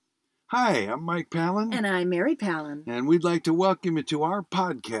Hi, I'm Mike Palin. And I'm Mary Palin. And we'd like to welcome you to our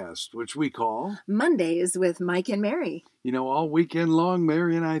podcast, which we call Mondays with Mike and Mary. You know, all weekend long,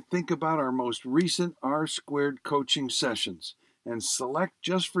 Mary and I think about our most recent R-Squared coaching sessions and select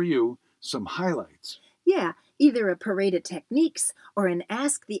just for you some highlights. Yeah, either a parade of techniques or an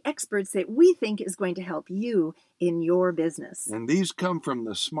ask the experts that we think is going to help you in your business. And these come from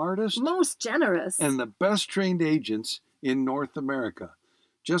the smartest, most generous, and the best trained agents in North America.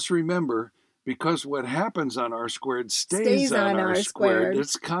 Just remember, because what happens on R-Squared stays on R-Squared.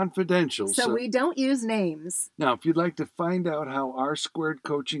 It's confidential. So we don't use names. Now, if you'd like to find out how R-Squared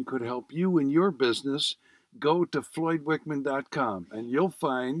coaching could help you in your business, go to floydwickman.com and you'll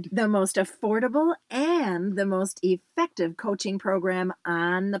find the most affordable and the most effective coaching program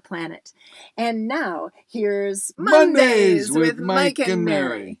on the planet. And now, here's Mondays with Mike and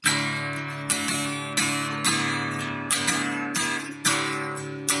Mary.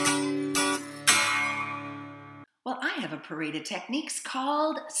 Well, I have a parade of techniques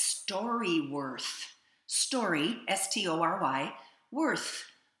called StoryWorth. Story, S-T-O-R-Y, Worth,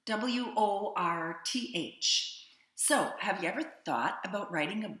 W-O-R-T-H. So, have you ever thought about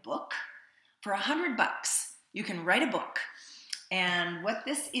writing a book? For $100, you can write a book. And what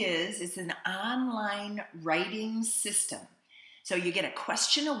this is an online writing system. So you get a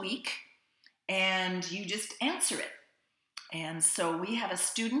question a week and you just answer it. And so we have a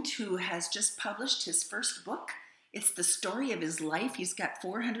student who has just published his first book. It's the story of his life. He's got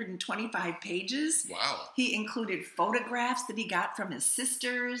 425 pages. Wow. He included photographs that he got from his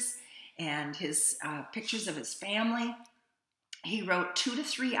sisters and his pictures of his family. He wrote 2 to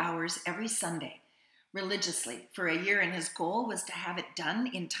 3 hours every Sunday, religiously, for a year, and his goal was to have it done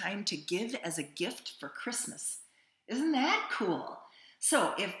in time to give as a gift for Christmas. Isn't that cool?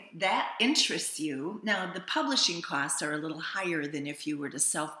 So if that interests you, now the publishing costs are a little higher than if you were to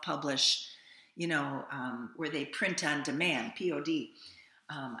self-publish, where they print on demand, POD.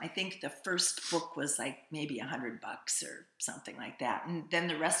 I think the first book was like maybe $100 or something like that. And then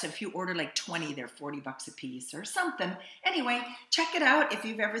the rest, if you order like 20, they're $40 a piece or something. Anyway, check it out if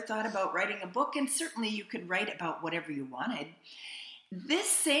you've ever thought about writing a book, and certainly you could write about whatever you wanted. This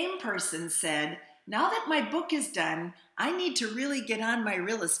same person said, now that my book is done, I need to really get on my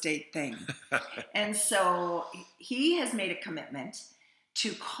real estate thing. And so he has made a commitment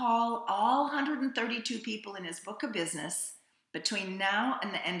to call all 132 people in his book of business between now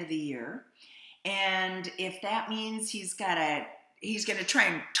and the end of the year. And if that means he's going to try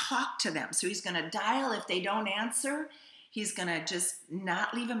and talk to them. So he's going to dial. If they don't answer, he's going to just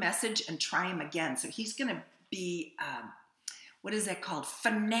not leave a message and try him again. So he's going to be, what is that called?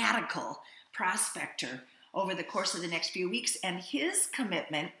 Fanatical prospector over the course of the next few weeks. And his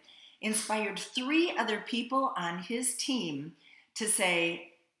commitment inspired 3 other people on his team to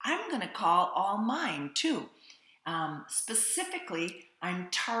say, I'm going to call all mine too. Specifically, I'm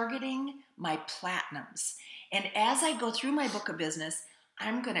targeting my platinums. And as I go through my book of business,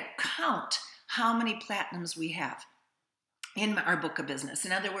 I'm going to count how many platinums we have in our book of business.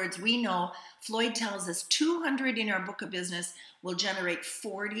 In other words, we know Floyd tells us 200 in our book of business will generate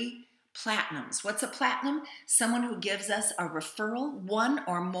 40 platinums. What's a platinum? Someone who gives us a referral, 1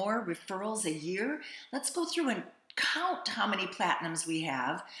 or more referrals a year. Let's go through and count how many platinums we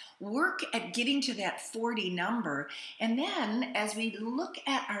have, work at getting to that 40 number, and then as we look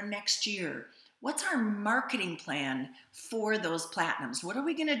at our next year, what's our marketing plan for those platinums? What are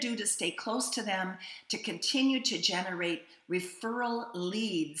we going to do to stay close to them, to continue to generate referral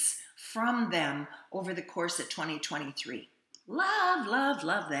leads from them over the course of 2023? Love, love,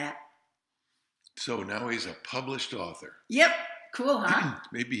 love that. So now he's a published author. Yep. Cool, huh?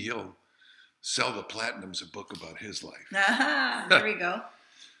 Maybe he'll sell the platinums a book about his life. There we go.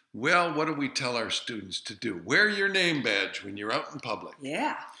 Well, what do we tell our students to do? Wear your name badge when you're out in public.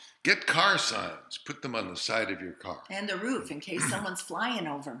 Yeah. Get car signs. Put them on the side of your car. And the roof in case someone's flying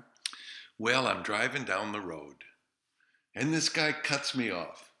over. Well, I'm driving down the road, and this guy cuts me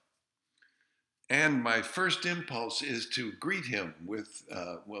off. And my first impulse is to greet him with,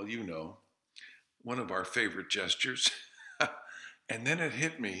 one of our favorite gestures. And then it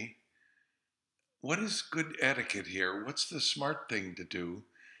hit me. What is good etiquette here? What's the smart thing to do?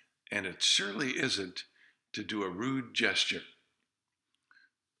 And it surely isn't to do a rude gesture.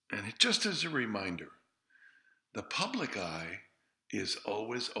 And it just as a reminder, the public eye is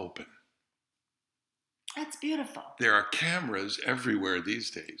always open. That's beautiful. There are cameras everywhere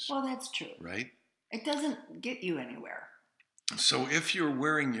these days. Well, that's true. Right? It doesn't get you anywhere. So if you're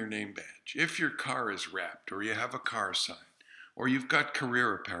wearing your name badge, if your car is wrapped, or you have a car sign, or you've got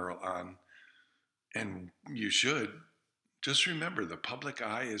career apparel on, and you should, just remember the public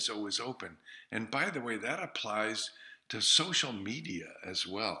eye is always open. And by the way, that applies to social media as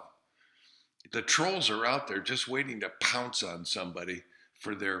well. The trolls are out there just waiting to pounce on somebody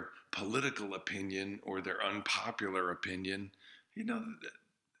for their political opinion or their unpopular opinion. You know,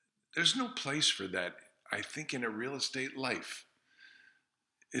 there's no place for that, I think, in a real estate life,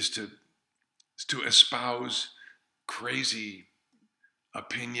 is to espouse crazy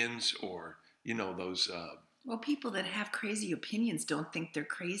opinions or, you know, those... well, people that have crazy opinions don't think they're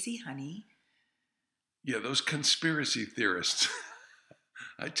crazy, honey. Yeah, those conspiracy theorists.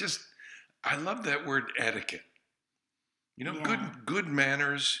 I love that word etiquette. You know, good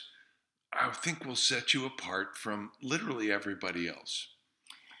manners, I think, will set you apart from literally everybody else.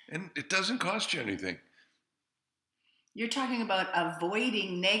 And it doesn't cost you anything. You're talking about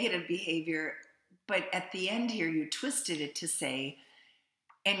avoiding negative behavior, but at the end here, you twisted it to say,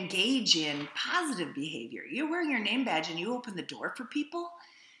 engage in positive behavior. You're wearing your name badge and you open the door for people.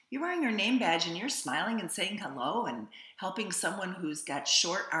 You're wearing your name badge and you're smiling and saying hello and helping someone who's got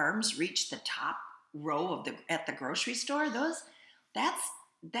short arms reach the top row at the grocery store.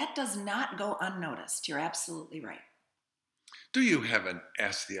 That does not go unnoticed. You're absolutely right. Do you have an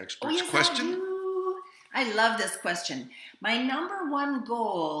Ask the Experts question? I do. I love this question. My number one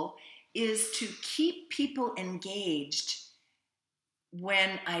goal is to keep people engaged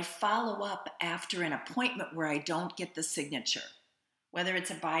when I follow up after an appointment where I don't get the signature, whether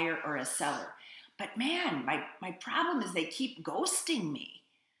it's a buyer or a seller. But man, my problem is they keep ghosting me.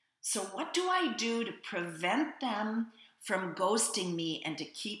 So what do I do to prevent them from ghosting me and to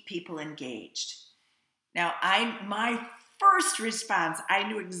keep people engaged? Now, my first response, I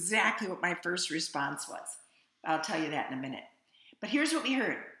knew exactly what my first response was. I'll tell you that in a minute. But here's what we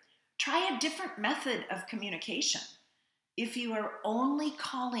heard. Try a different method of communication. If you are only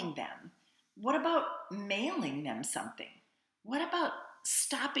calling them, what about mailing them something? What about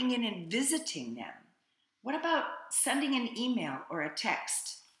stopping in and visiting them? What about sending an email or a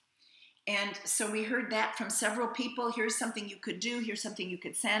text? And so we heard that from several people. Here's something you could do. Here's something you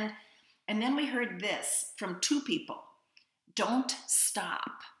could send. And then we heard this from 2 people. Don't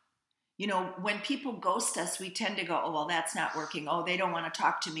stop. You know, when people ghost us, we tend to go, oh, well, that's not working. Oh, they don't want to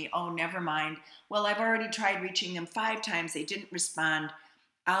talk to me. Oh, never mind. Well, I've already tried reaching them 5 times. They didn't respond.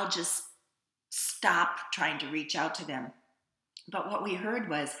 I'll just stop trying to reach out to them. But what we heard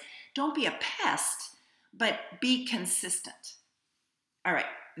was, don't be a pest, but be consistent. All right,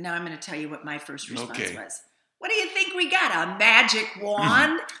 now I'm going to tell you what my first response was. What do you think we got? A magic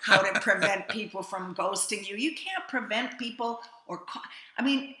wand? How to prevent people from ghosting you? You can't prevent people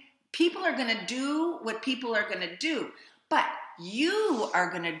people are going to do what people are going to do. But you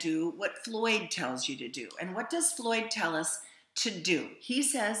are going to do what Floyd tells you to do. And what does Floyd tell us to do? He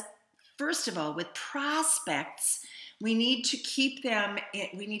says, first of all, with prospects, we need to keep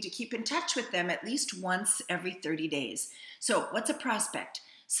in touch with them at least once every 30 days. So what's a prospect?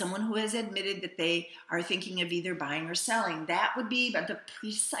 Someone who has admitted that they are thinking of either buying or selling. That would be the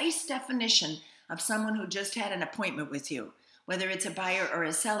precise definition of someone who just had an appointment with you. Whether it's a buyer or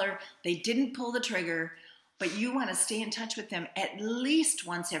a seller, they didn't pull the trigger, but you want to stay in touch with them at least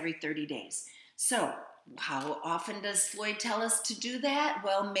once every 30 days. So how often does Floyd tell us to do that?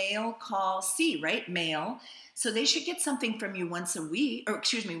 Well, mail, call, see, right? Mail. So they should get something from you once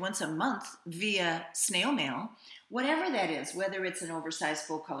a month via snail mail. Whatever that is, whether it's an oversized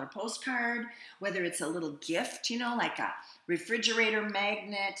full color postcard, whether it's a little gift, like a refrigerator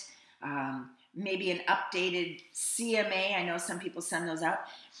magnet, maybe an updated CMA. I know some people send those out.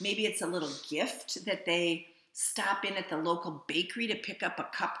 Maybe it's a little gift that they stop in at the local bakery to pick up a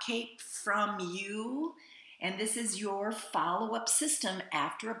cupcake from you. And this is your follow-up system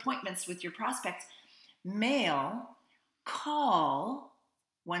after appointments with your prospects. Mail, call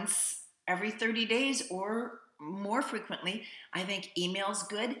once every 30 days or more frequently. I think email's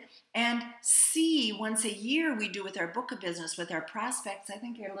good. And see, once a year we do with our book of business with our prospects. I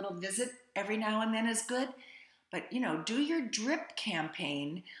think a little visit every now and then is good. But, do your drip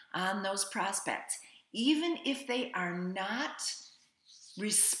campaign on those prospects. Even if they are not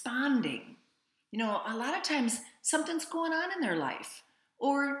responding. A lot of times something's going on in their life.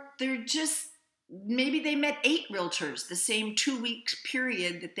 Or maybe they met 8 realtors the same 2-week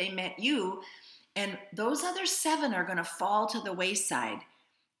period that they met you. And those other 7 are going to fall to the wayside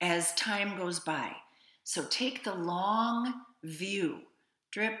as time goes by. So take the long view.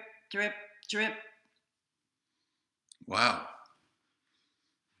 Drip, drip, drip. Wow.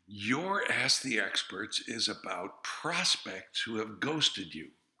 Your Ask the Experts is about prospects who have ghosted you.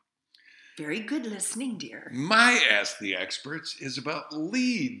 Very good listening, dear. My Ask the Experts is about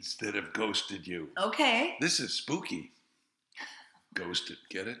leads that have ghosted you. Okay. This is spooky. Ghosted.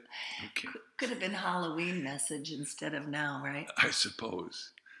 Get it? Okay. Could have been Halloween message instead of now, right? I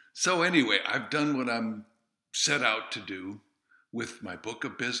suppose. So anyway, I've done what I'm set out to do with my book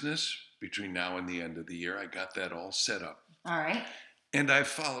of business between now and the end of the year. I got that all set up. All right. And I've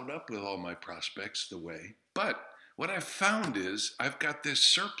followed up with all my prospects the way. But what I've found is I've got this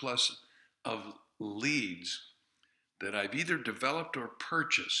surplus of leads that I've either developed or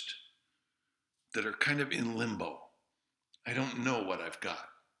purchased that are kind of in limbo. I don't know what I've got,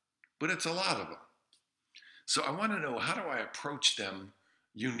 but it's a lot of them. So I want to know, how do I approach them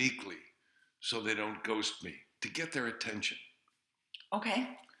uniquely so they don't ghost me, to get their attention? Okay.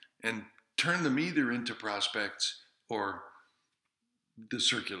 And turn them either into prospects or the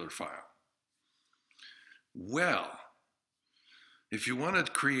circular file. Well, if you want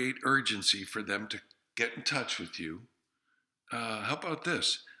to create urgency for them to get in touch with you, how about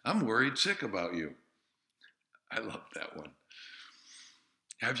this? I'm worried sick about you. I love that one.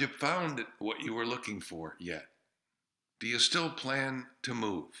 Have you found what you were looking for yet? Do you still plan to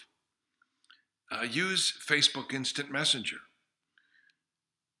move? Use Facebook Instant Messenger.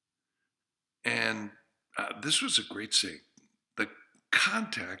 And this was a great saying. The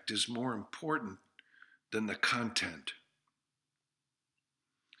contact is more important than the content.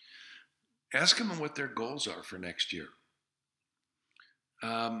 Ask them what their goals are for next year.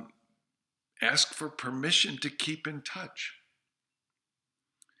 Ask for permission to keep in touch.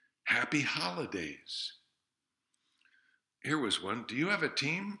 Happy holidays. Here was one. Do you have a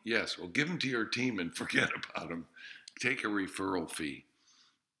team? Yes. Well, give them to your team and forget about them. Take a referral fee.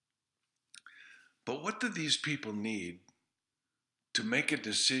 But what do these people need to make a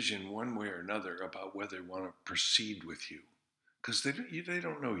decision one way or another about whether they want to proceed with you? Because they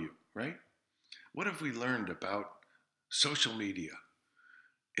don't know you, right? What have we learned about social media?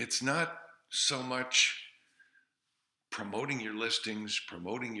 It's not so much promoting your listings,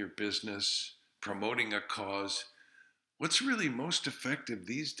 promoting your business, promoting a cause. What's really most effective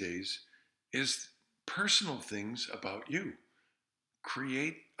these days is personal things about you.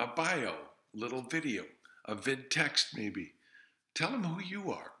 Create a bio, little video, a vid text maybe. Tell them who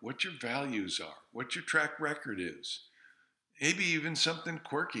you are, what your values are, what your track record is. Maybe even something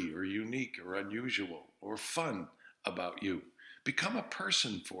quirky or unique or unusual or fun about you. Become a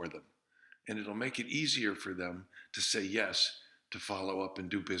person for them, and it'll make it easier for them to say yes, to follow up and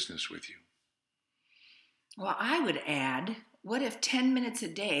do business with you. Well, I would add, what if 10 minutes a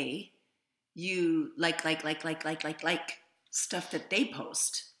day you like stuff that they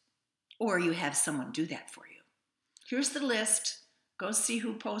post, or you have someone do that for you? Here's the list. Go see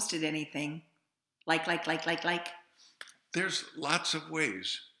who posted anything. Like. There's lots of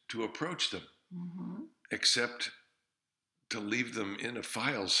ways to approach them, except to leave them in a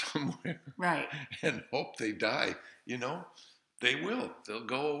file somewhere. Right. And hope they die. You know, they will. They'll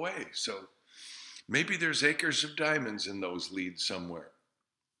go away. So maybe there's acres of diamonds in those leads somewhere.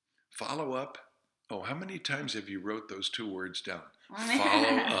 Follow up. Oh, how many times have you wrote those two words down?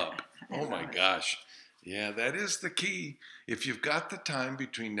 Follow up. Oh my gosh. Yeah, that is the key. If you've got the time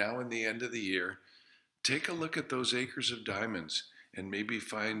between now and the end of the year, take a look at those acres of diamonds and maybe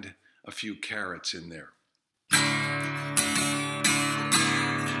find a few carrots in there.